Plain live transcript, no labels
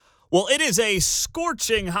Well, it is a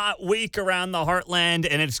scorching hot week around the Heartland,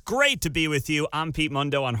 and it's great to be with you. I'm Pete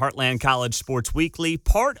Mundo on Heartland College Sports Weekly,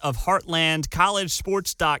 part of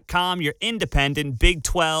HeartlandCollegeSports.com, your independent Big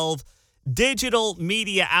 12 digital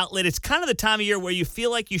media outlet. It's kind of the time of year where you feel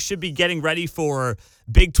like you should be getting ready for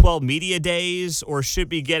Big 12 media days or should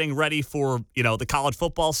be getting ready for, the college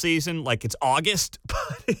football season, like it's August.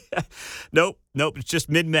 But nope, it's just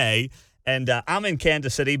mid-May. And I'm in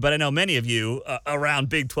Kansas City, but I know many of you around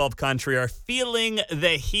Big 12 country are feeling the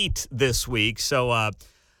heat this week. So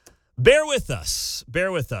bear with us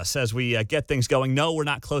as we get things going. No, we're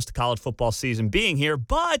not close to college football season being here,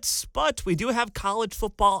 but we do have college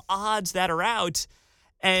football odds that are out.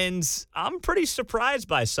 And I'm pretty surprised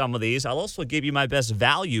by some of these. I'll also give you my best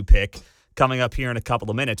value pick coming up here in a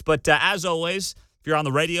couple of minutes. But as always, if you're on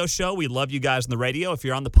the radio show, we love you guys on the radio. If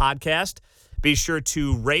you're on the podcast, be sure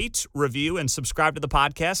to rate, review, and subscribe to the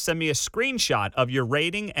podcast. Send me a screenshot of your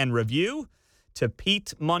rating and review to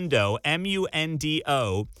Pete Mundo, Mundo,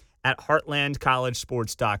 at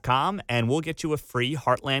HeartlandCollegeSports.com, and we'll get you a free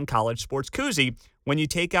Heartland College Sports koozie when you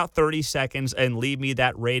take out 30 seconds and leave me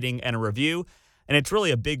that rating and a review. And it's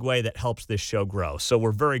really a big way that helps this show grow. So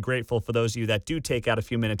we're very grateful for those of you that do take out a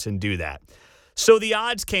few minutes and do that. So the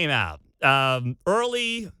odds came out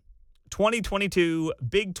early. 2022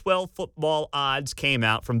 Big 12 football odds came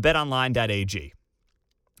out from betonline.ag.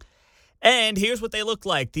 And here's what they look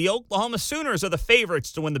like. The Oklahoma Sooners are the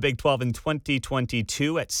favorites to win the Big 12 in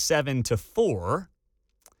 2022 at 7-4.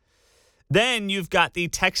 Then you've got the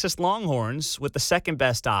Texas Longhorns with the second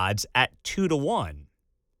best odds at 2-1.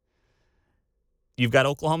 You've got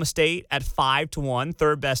Oklahoma State at 5-1,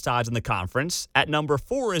 third best odds in the conference. At number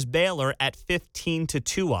 4 is Baylor at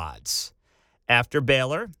 15-2 odds. After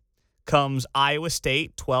Baylor comes Iowa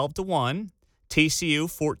State 12-1, TCU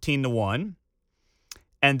 14-1,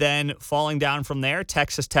 and then falling down from there,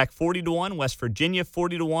 Texas Tech 40-1, West Virginia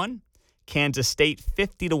 40-1, Kansas State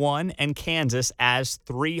 50-1, and Kansas as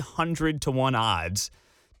 300-1 odds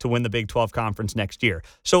to win the Big 12 conference next year.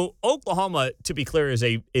 So Oklahoma, to be clear, is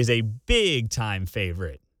a big time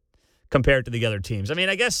favorite compared to the other teams. I mean,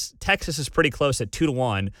 I guess Texas is pretty close at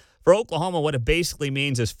 2-1. For Oklahoma, what it basically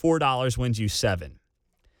means is $4 wins you $7.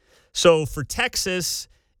 So for Texas,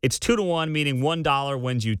 it's 2-1, meaning $1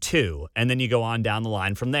 wins you $2, and then you go on down the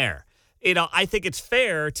line from there. I think it's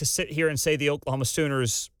fair to sit here and say the Oklahoma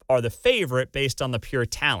Sooners are the favorite based on the pure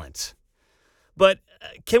talent. But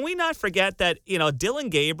can we not forget that, Dillon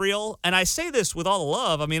Gabriel, and I say this with all the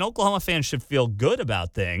love, I mean, Oklahoma fans should feel good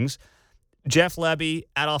about things. Jeff Lebby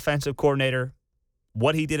at offensive coordinator,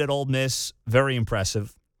 what he did at Ole Miss, very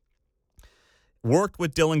impressive. Worked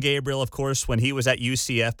with Dillon Gabriel, of course, when he was at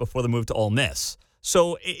UCF before the move to Ole Miss.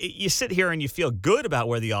 So you sit here and you feel good about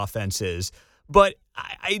where the offense is. But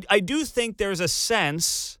I do think there's a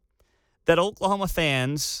sense that Oklahoma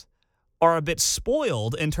fans are a bit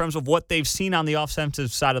spoiled in terms of what they've seen on the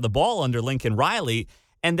offensive side of the ball under Lincoln Riley,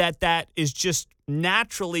 and that is just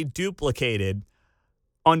naturally duplicated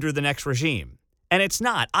under the next regime. And it's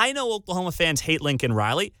not. I know Oklahoma fans hate Lincoln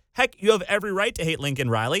Riley. Heck, you have every right to hate Lincoln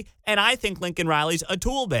Riley, and I think Lincoln Riley's a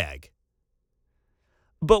tool bag.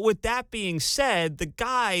 But with that being said, the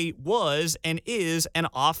guy was and is an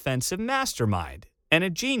offensive mastermind and a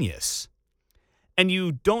genius. And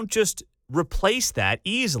you don't just replace that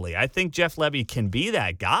easily. I think Jeff Lebby can be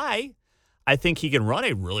that guy. I think he can run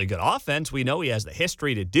a really good offense. We know he has the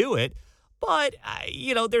history to do it. But,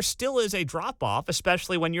 there still is a drop-off,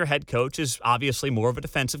 especially when your head coach is obviously more of a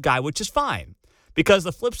defensive guy, which is fine. Because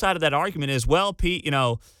the flip side of that argument is, well, Pete,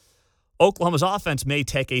 Oklahoma's offense may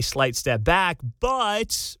take a slight step back,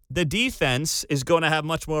 but the defense is going to have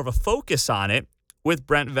much more of a focus on it with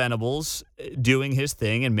Brent Venables doing his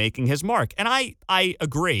thing and making his mark. And I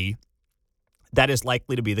agree that is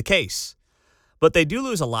likely to be the case. But they do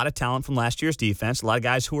lose a lot of talent from last year's defense, a lot of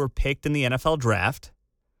guys who were picked in the NFL draft,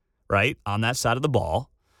 right, on that side of the ball.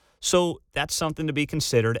 So that's something to be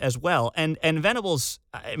considered as well. And Venables,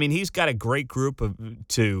 I mean, he's got a great group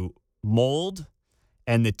to mold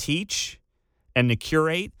and to teach and to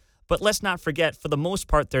curate. But let's not forget, for the most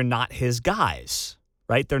part, they're not his guys,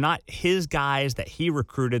 right? They're not his guys that he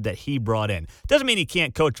recruited, that he brought in. Doesn't mean he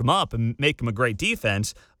can't coach them up and make them a great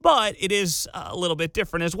defense, but it is a little bit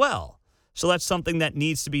different as well. So that's something that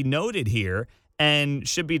needs to be noted here and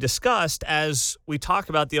should be discussed as we talk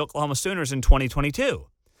about the Oklahoma Sooners in 2022.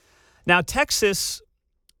 Now, Texas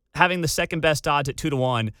having the second best odds at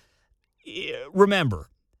 2-1, remember,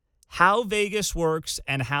 how Vegas works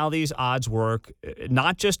and how these odds work,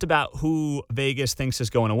 not just about who Vegas thinks is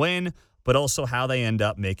going to win, but also how they end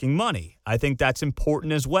up making money. I think that's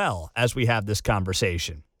important as well as we have this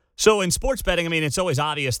conversation. So in sports betting, I mean, it's always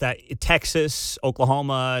obvious that Texas,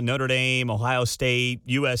 Oklahoma, Notre Dame, Ohio State,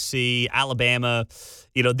 USC, Alabama,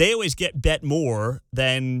 they always get bet more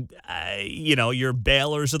than, your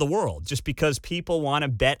Baylors of the world, just because people want to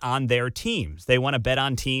bet on their teams. They want to bet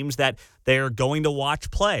on teams that they're going to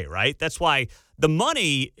watch play, right? That's why the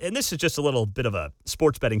money, and this is just a little bit of a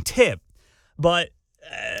sports betting tip, but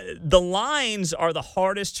the lines are the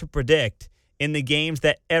hardest to predict in the games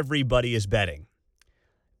that everybody is betting.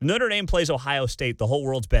 Notre Dame plays Ohio State. The whole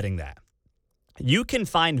world's betting that. You can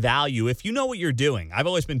find value if you know what you're doing. I've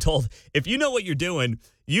always been told if you know what you're doing,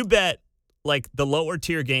 you bet like the lower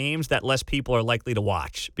tier games that less people are likely to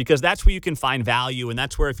watch, because that's where you can find value. And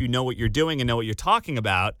that's where if you know what you're doing and know what you're talking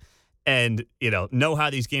about and, know how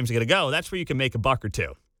these games are going to go, that's where you can make a buck or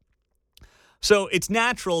two. So it's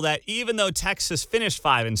natural that even though Texas finished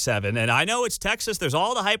 5-7, and I know it's Texas, there's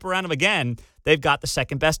all the hype around them again, they've got the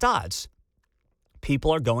second best odds.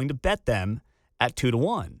 People are going to bet them at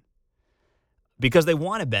 2-1 because they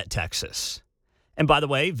want to bet Texas. And by the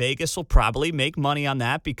way, Vegas will probably make money on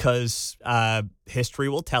that because history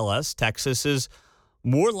will tell us Texas is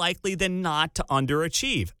more likely than not to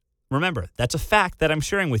underachieve. Remember, that's a fact that I'm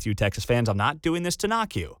sharing with you, Texas fans. I'm not doing this to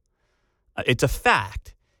knock you. It's a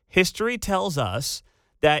fact. History tells us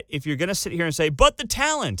that if you're going to sit here and say, but the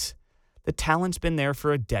talent's been there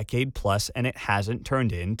for a decade plus and it hasn't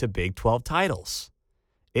turned into Big 12 titles.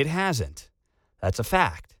 It hasn't. That's a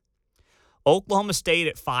fact. Oklahoma State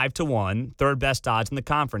at 5-1, third best odds in the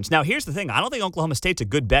conference. Now, here's the thing. I don't think Oklahoma State's a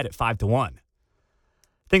good bet at 5-1. I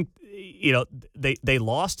think, they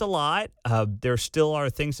lost a lot. There still are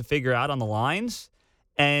things to figure out on the lines.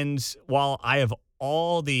 And while I have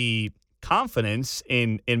all the confidence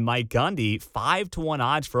in Mike Gundy, 5-1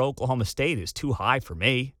 odds for Oklahoma State is too high for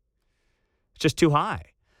me. It's just too high.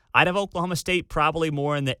 I'd have Oklahoma State probably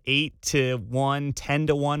more in the 8-1,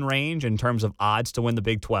 10-1 range in terms of odds to win the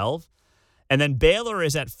Big 12. And then Baylor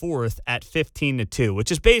is at fourth at 15-2,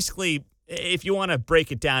 which is basically, if you want to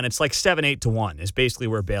break it down, it's like 7-8-1 is basically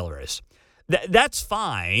where Baylor is. That's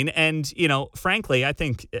fine. And, frankly, I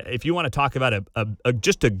think if you want to talk about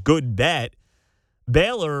just a good bet,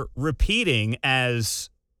 Baylor repeating as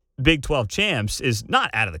Big 12 champs is not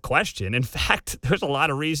out of the question. In fact, there's a lot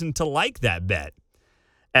of reason to like that bet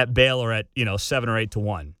at Baylor at, 7 or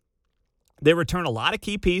 8-1. They return a lot of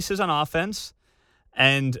key pieces on offense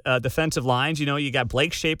and defensive lines. You got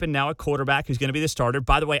Blake Shapen now at quarterback who's going to be the starter.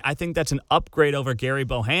 By the way, I think that's an upgrade over Gary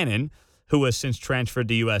Bohannon, who has since transferred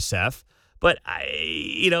to USF. But,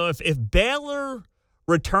 if Baylor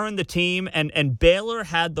returned the team and Baylor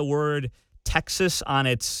had the word Texas on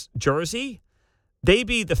its jersey, they'd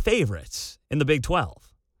be the favorites in the Big 12.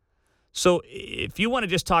 So if you want to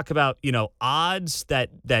just talk about, odds that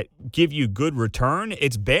give you good return,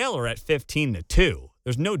 it's Baylor at 15-2.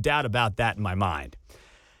 There's no doubt about that in my mind.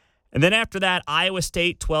 And then after that, Iowa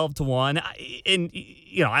State 12-1. And,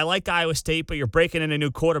 I like Iowa State, but you're breaking in a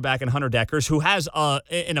new quarterback in Hunter Deckers, who has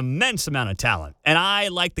an immense amount of talent. And I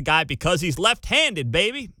like the guy because he's left-handed,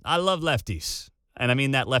 baby. I love lefties. And I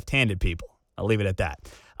mean that left-handed people. I'll leave it at that.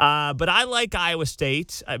 But I like Iowa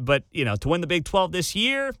State. But, to win the Big 12 this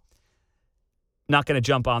year, not going to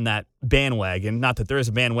jump on that bandwagon. Not that there is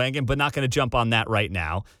a bandwagon, but not going to jump on that right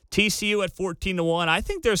now. TCU at 14-1. I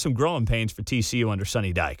think there's some growing pains for TCU under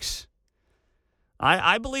Sonny Dykes.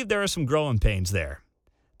 I believe there are some growing pains there.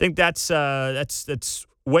 I think that's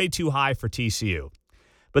way too high for TCU.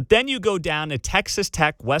 But then you go down to Texas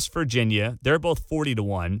Tech, West Virginia. They're both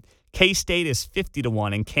 40-1. K-State is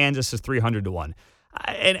 50-1, and Kansas is 300-1.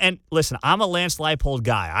 And listen, I'm a Lance Leipold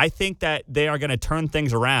guy. I think that they are going to turn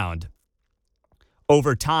things around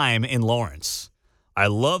over time in Lawrence. I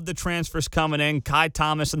love the transfers coming in, Kai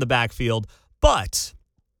Thomas in the backfield. But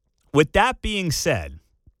with that being said,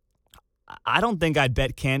 I don't think I'd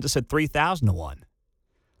bet Kansas at 3,000-1.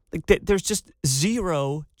 There's just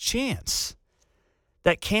zero chance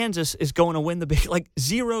that Kansas is going to win the big,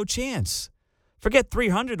 zero chance. Forget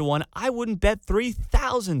 300-1. I wouldn't bet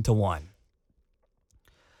 3,000-1.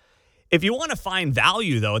 If you want to find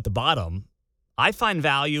value, though, at the bottom, I find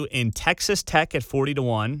value in Texas Tech at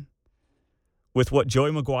 40-1 with what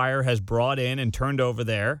Joey McGuire has brought in and turned over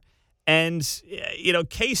there. And,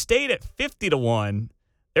 K-State at 50-1,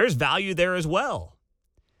 there's value there as well.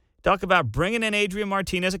 Talk about bringing in Adrian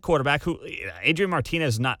Martinez at quarterback, who Adrian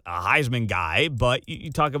Martinez is not a Heisman guy, but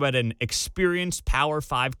you talk about an experienced Power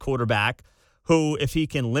 5 quarterback who, if he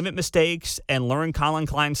can limit mistakes and learn Colin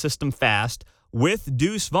Klein's system fast with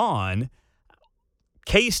Deuce Vaughn,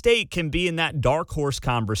 K-State can be in that dark horse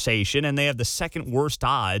conversation, and they have the second worst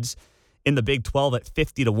odds in the Big 12 at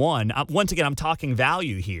 50-1. Once again, I'm talking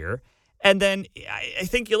value here. And then I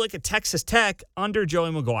think you look at Texas Tech under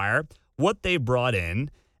Joey McGuire, what they brought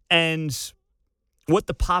in, and what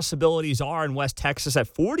the possibilities are in West Texas at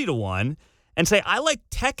 40-1, and say, I like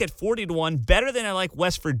Tech at 40-1 better than I like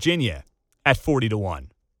West Virginia at 40-1.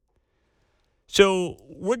 So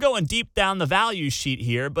we're going deep down the value sheet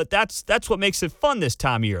here, but that's what makes it fun this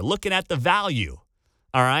time of year, looking at the value.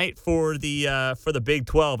 All right, for the Big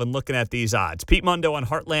 12 and looking at these odds. Pete Mundo on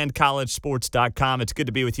HeartlandCollegeSports.com. It's good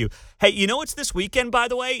to be with you. Hey, you know what's this weekend, by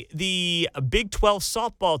the way? The Big 12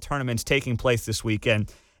 softball tournament's taking place this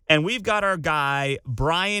weekend, and we've got our guy,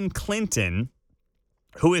 Brian Clinton,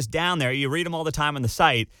 who is down there. You read him all the time on the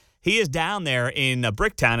site. He is down there in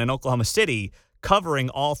Bricktown in Oklahoma City covering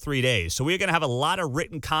all 3 days. So we're going to have a lot of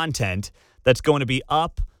written content that's going to be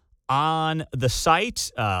up on the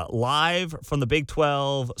site, live from the Big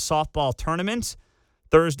 12 softball tournament,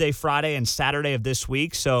 Thursday, Friday, and Saturday of this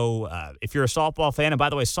week. So if you're a softball fan, and by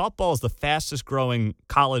the way, softball is the fastest growing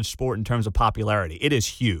college sport in terms of popularity. It is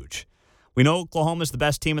huge. We know Oklahoma's the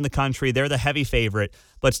best team in the country. They're the heavy favorite.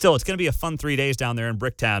 But still, it's going to be a fun 3 days down there in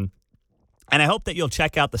Bricktown. And I hope that you'll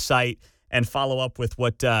check out the site and follow up with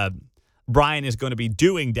what Brian is going to be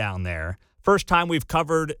doing down there. First time we've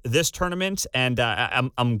covered this tournament, and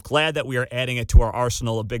I'm glad that we are adding it to our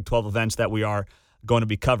arsenal of Big 12 events that we are going to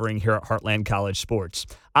be covering here at Heartland College Sports.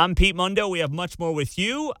 I'm Pete Mundo. We have much more with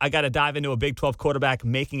you. I got to dive into a Big 12 quarterback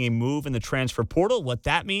making a move in the transfer portal, what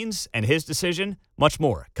that means, and his decision. Much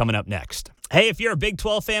more coming up next. Hey, if you're a Big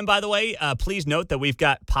 12 fan, by the way, please note that we've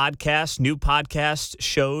got new podcast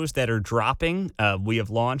shows that are dropping. We have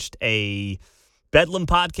launched a Bedlam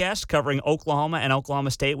podcast covering Oklahoma and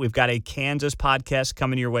Oklahoma State. We've got a Kansas podcast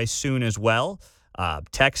coming your way soon as well.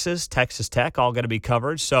 Texas Tech, all going to be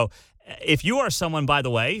covered. So if you are someone, by the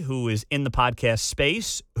way, who is in the podcast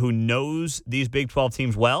space, who knows these Big 12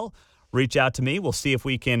 teams well, reach out to me. We'll see if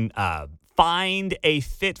we can find a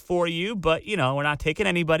fit for you. But, we're not taking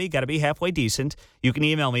anybody. Got to be halfway decent. You can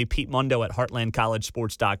email me, PeteMundo at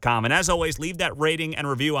HeartlandCollegeSports.com. And as always, leave that rating and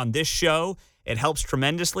review on this show. It helps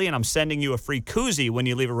tremendously, and I'm sending you a free koozie when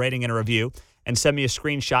you leave a rating and a review. And send me a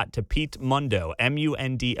screenshot to Pete Mundo,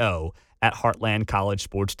 Mundo, at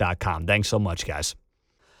HeartlandCollegeSports.com. Thanks so much, guys.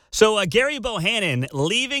 So Gary Bohannon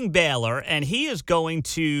leaving Baylor, and he is going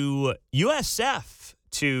to USF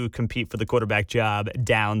to compete for the quarterback job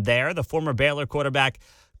down there. The former Baylor quarterback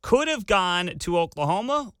could have gone to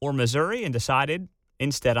Oklahoma or Missouri and decided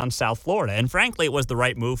instead on South Florida. And frankly, it was the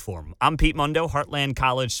right move for him. I'm Pete Mundo, Heartland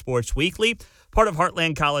College Sports Weekly, part of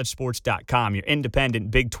HeartlandCollegeSports.com, your independent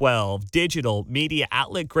Big 12 digital media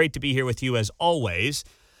outlet. Great to be here with you as always.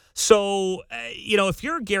 So, if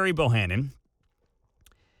you're Gary Bohannon,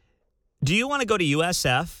 do you want to go to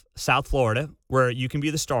USF, South Florida, where you can be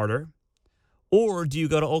the starter, or do you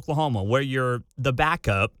go to Oklahoma, where you're the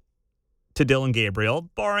backup to Dillon Gabriel,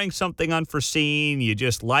 barring something unforeseen? You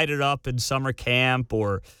just light it up in summer camp,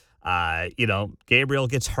 or, Gabriel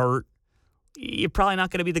gets hurt. You're probably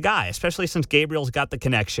not going to be the guy, especially since Gabriel's got the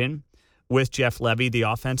connection with Jeff Levy, the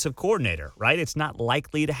offensive coordinator, right? It's not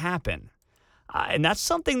likely to happen. And that's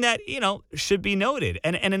something that, should be noted.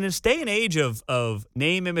 And in this day and age of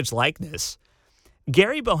name, image, likeness,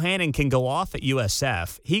 Gary Bohannon can go off at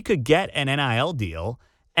USF. He could get an NIL deal.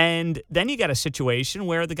 And then you got a situation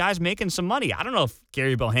where the guy's making some money. I don't know if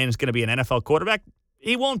Gary Bohannon is going to be an NFL quarterback.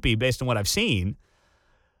 He won't be based on what I've seen.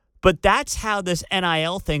 But that's how this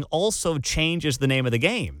NIL thing also changes the name of the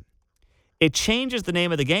game. It changes the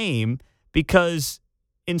name of the game because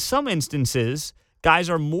in some instances, guys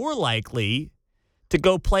are more likely to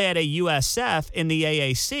go play at a USF in the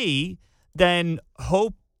AAC than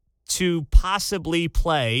hope to possibly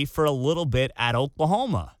play for a little bit at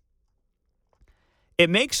Oklahoma. It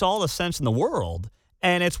makes all the sense in the world.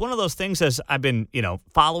 And it's one of those things, as I've been,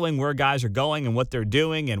 following where guys are going and what they're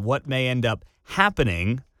doing and what may end up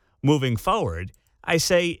happening moving forward. I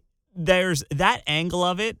say there's that angle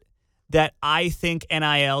of it that I think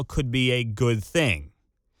NIL could be a good thing,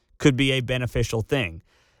 could be a beneficial thing.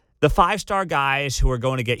 The five-star guys who are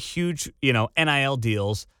going to get huge, NIL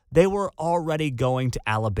deals, they were already going to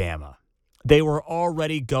Alabama. They were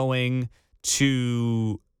already going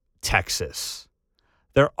to Texas.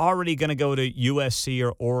 They're already going to go to USC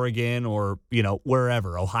or Oregon or,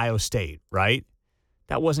 wherever, Ohio State, right?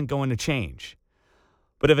 That wasn't going to change.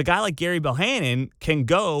 But if a guy like Gary Bohannon can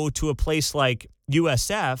go to a place like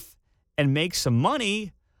USF and make some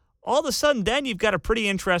money, all of a sudden then you've got a pretty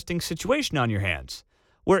interesting situation on your hands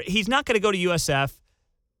where he's not going to go to USF,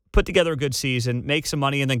 put together a good season, make some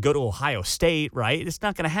money, and then go to Ohio State, right? It's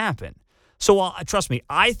not going to happen. So trust me,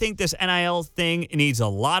 I think this NIL thing needs a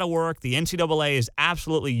lot of work. The NCAA is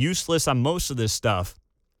absolutely useless on most of this stuff.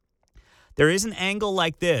 there is an angle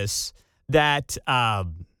like this that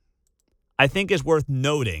I think is worth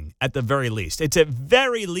noting at the very least. It's at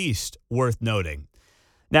very least worth noting.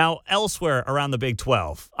 Now, elsewhere around the Big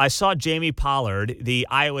 12, I saw Jamie Pollard, the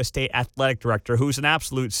Iowa State athletic director, who's an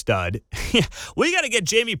absolute stud. We got to get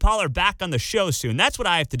Jamie Pollard back on the show soon. That's what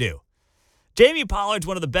I have to do. Jamie Pollard's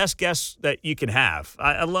one of the best guests that you can have.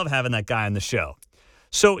 I love having that guy on the show.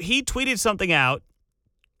 So he tweeted something out,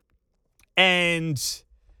 and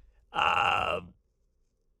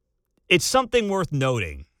it's something worth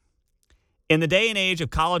noting. In the day and age of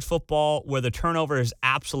college football where the turnover is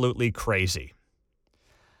absolutely crazy,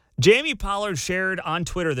 Jamie Pollard shared on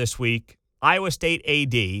Twitter this week, Iowa State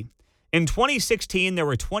AD. In 2016, there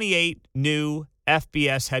were 28 new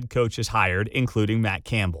FBS head coaches hired, including Matt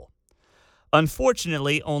Campbell.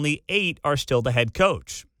 Unfortunately, only 8 are still the head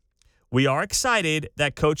coach. We are excited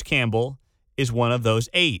that Coach Campbell is one of those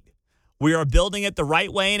 8. We are building it the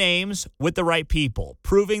right way in Ames with the right people,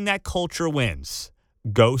 proving that culture wins.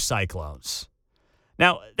 Go Cyclones.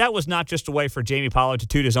 Now, that was not just a way for Jamie Pollard to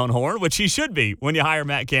toot his own horn, which he should be when you hire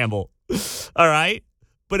Matt Campbell. All right?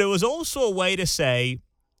 But it was also a way to say,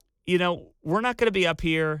 we're not going to be up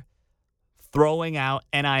here throwing out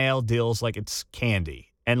NIL deals like it's candy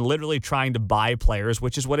and literally trying to buy players,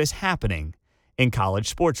 which is what is happening in college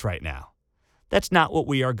sports right now. That's not what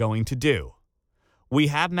we are going to do. We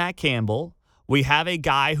have Matt Campbell. We have a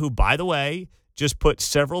guy who, by the way, just put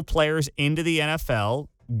several players into the NFL,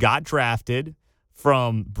 got drafted,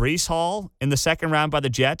 from Breece Hall in the second round by the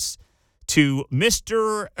Jets to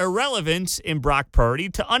Mr. Irrelevant in Brock Purdy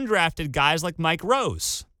to undrafted guys like Mike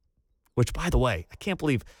Rose, which, by the way, I can't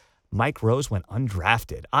believe Mike Rose went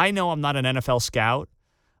undrafted. I know I'm not an NFL scout.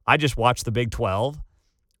 I just watch the Big 12.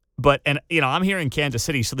 But, I'm here in Kansas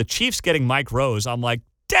City, so the Chiefs getting Mike Rose, I'm like,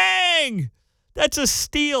 dang, that's a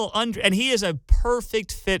steal. And he is a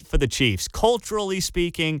perfect fit for the Chiefs. Culturally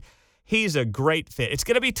speaking, he's a great fit. It's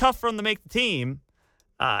going to be tough for him to make the team.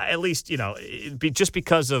 At least, just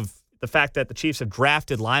because of the fact that the Chiefs have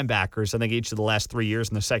drafted linebackers, I think, each of the last 3 years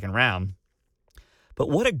in the second round. But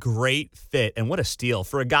what a great fit and what a steal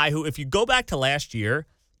for a guy who, if you go back to last year,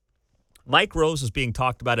 Mike Rose was being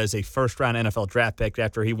talked about as a first-round NFL draft pick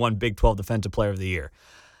after he won Big 12 Defensive Player of the Year.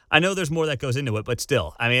 I know there's more that goes into it, but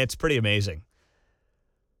still, it's pretty amazing.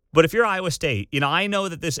 But if you're Iowa State, I know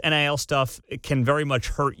that this NIL stuff can very much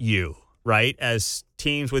hurt you, right? As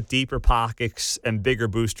teams with deeper pockets and bigger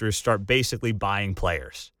boosters start basically buying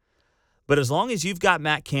players. But as long as you've got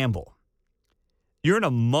Matt Campbell, you're in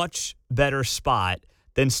a much better spot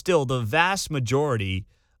than still the vast majority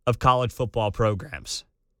of college football programs.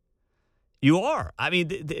 You are.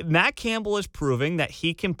 Matt Campbell is proving that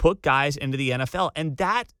he can put guys into the NFL, and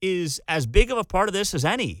that is as big of a part of this as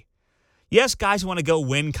any. Yes, guys want to go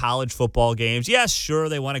win college football games. Yes, sure,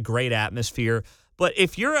 they want a great atmosphere. But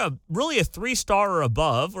if you're really a 3-star or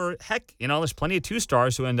above, or heck, there's plenty of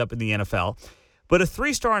 2-stars who end up in the NFL, but a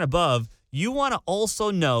 3-star and above, you want to also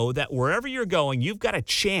know that wherever you're going, you've got a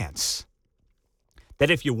chance that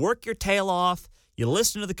if you work your tail off, you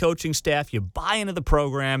listen to the coaching staff, you buy into the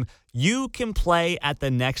program, you can play at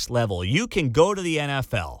the next level. You can go to the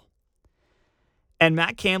NFL. And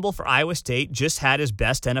Matt Campbell for Iowa State just had his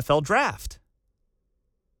best NFL draft.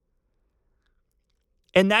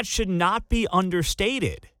 And that should not be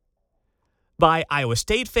understated by Iowa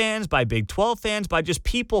State fans, by Big 12 fans, by just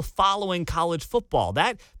people following college football.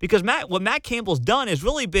 Because what Matt Campbell's done has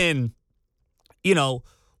really been,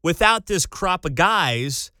 without this crop of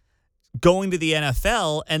guys going to the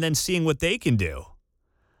NFL and then seeing what they can do.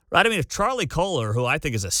 Right? If Charlie Kolar, who I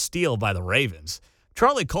think is a steal by the Ravens,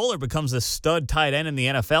 Charlie Kolar becomes a stud tight end in the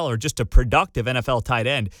NFL or just a productive NFL tight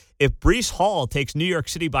end. If Breece Hall takes New York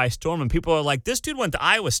City by storm and people are like, this dude went to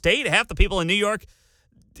Iowa State, half the people in New York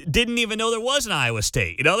didn't even know there was an Iowa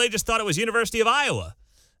State. They just thought it was University of Iowa.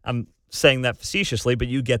 I'm saying that facetiously, but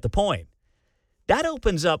you get the point. That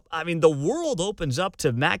opens up, the world opens up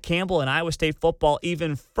to Matt Campbell and Iowa State football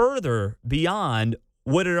even further beyond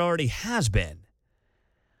what it already has been.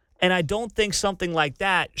 And I don't think something like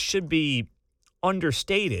that should be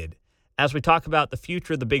understated as we talk about the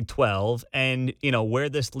future of the Big 12 and, where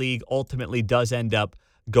this league ultimately does end up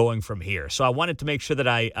going from here. So I wanted to make sure that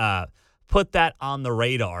I put that on the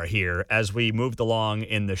radar here as we moved along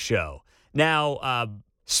in the show. Now,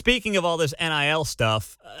 speaking of all this NIL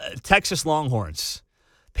stuff, Texas Longhorns.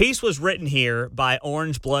 Piece was written here by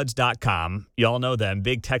orangebloods.com. You all know them,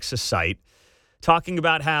 big Texas site, talking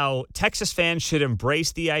about how Texas fans should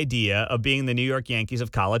embrace the idea of being the New York Yankees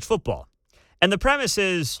of college football. And the premise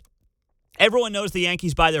is everyone knows the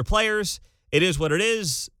Yankees buy their players. It is what it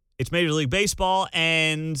is. It's Major League Baseball,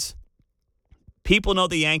 and People know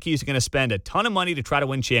the Yankees are going to spend a ton of money to try to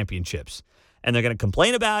win championships. And they're going to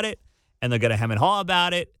complain about it, and they're going to hem and haw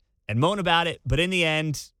about it and moan about it. But in the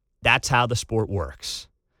end, that's how the sport works.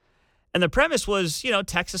 And the premise was,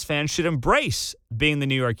 Texas fans should embrace being the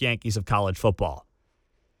New York Yankees of college football.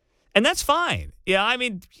 And that's fine. Yeah, I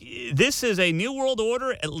mean, this is a new world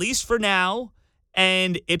order, at least for now.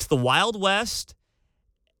 And it's the Wild West.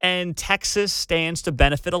 And Texas stands to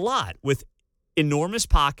benefit a lot with enormous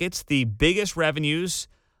pockets, the biggest revenues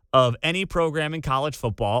of any program in college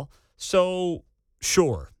football. So,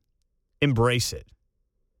 sure, embrace it.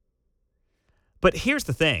 But here's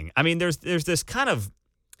the thing. I mean, there's this kind of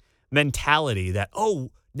mentality that,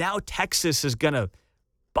 now Texas is going to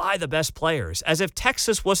buy the best players, as if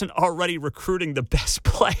Texas wasn't already recruiting the best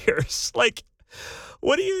players. Like,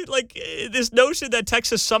 what do you, like, this notion that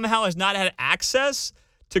Texas somehow has not had access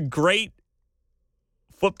to great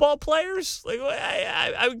football players? Like,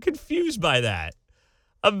 I'm confused by that.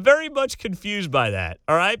 I'm very much confused by that,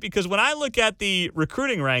 all right? Because when I look at the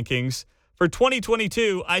recruiting rankings for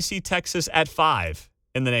 2022, I see Texas at 5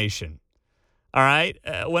 in the nation, all right?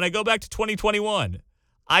 When I go back to 2021,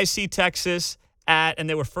 I see Texas at, and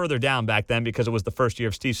they were further down back then because it was the first year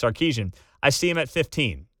of Steve Sarkisian, I see him at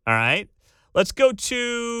 15, all right? Let's go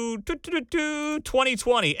to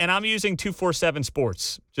 2020, and I'm using 247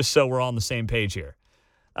 Sports, just so we're all on the same page here.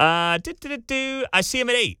 I see him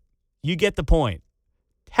at 8. You get the point.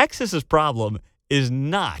 Texas's problem is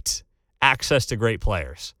not access to great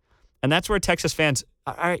players. And that's where Texas fans,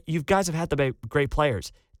 all right, you guys have had the great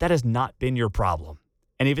players. That has not been your problem.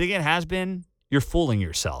 And if it has been, you're fooling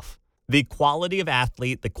yourself. The quality of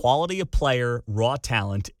athlete, the quality of player, raw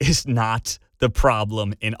talent is not the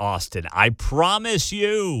problem in Austin. I promise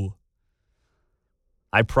you.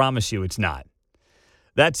 I promise you it's not.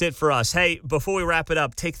 That's it for us. Hey, before we wrap it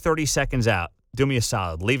up, take 30 seconds out. Do me a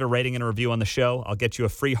solid. Leave a rating and a review on the show. I'll get you a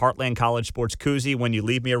free Heartland College Sports koozie when you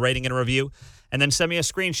leave me a rating and a review. And then send me a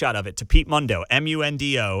screenshot of it to Pete Mundo,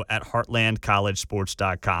 MUNDO, at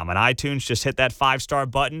heartlandcollegesports.com. On iTunes, just hit that 5-star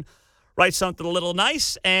button. Write something a little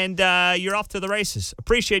nice, and you're off to the races.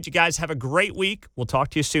 Appreciate you guys. Have a great week. We'll talk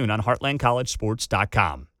to you soon on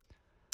heartlandcollegesports.com.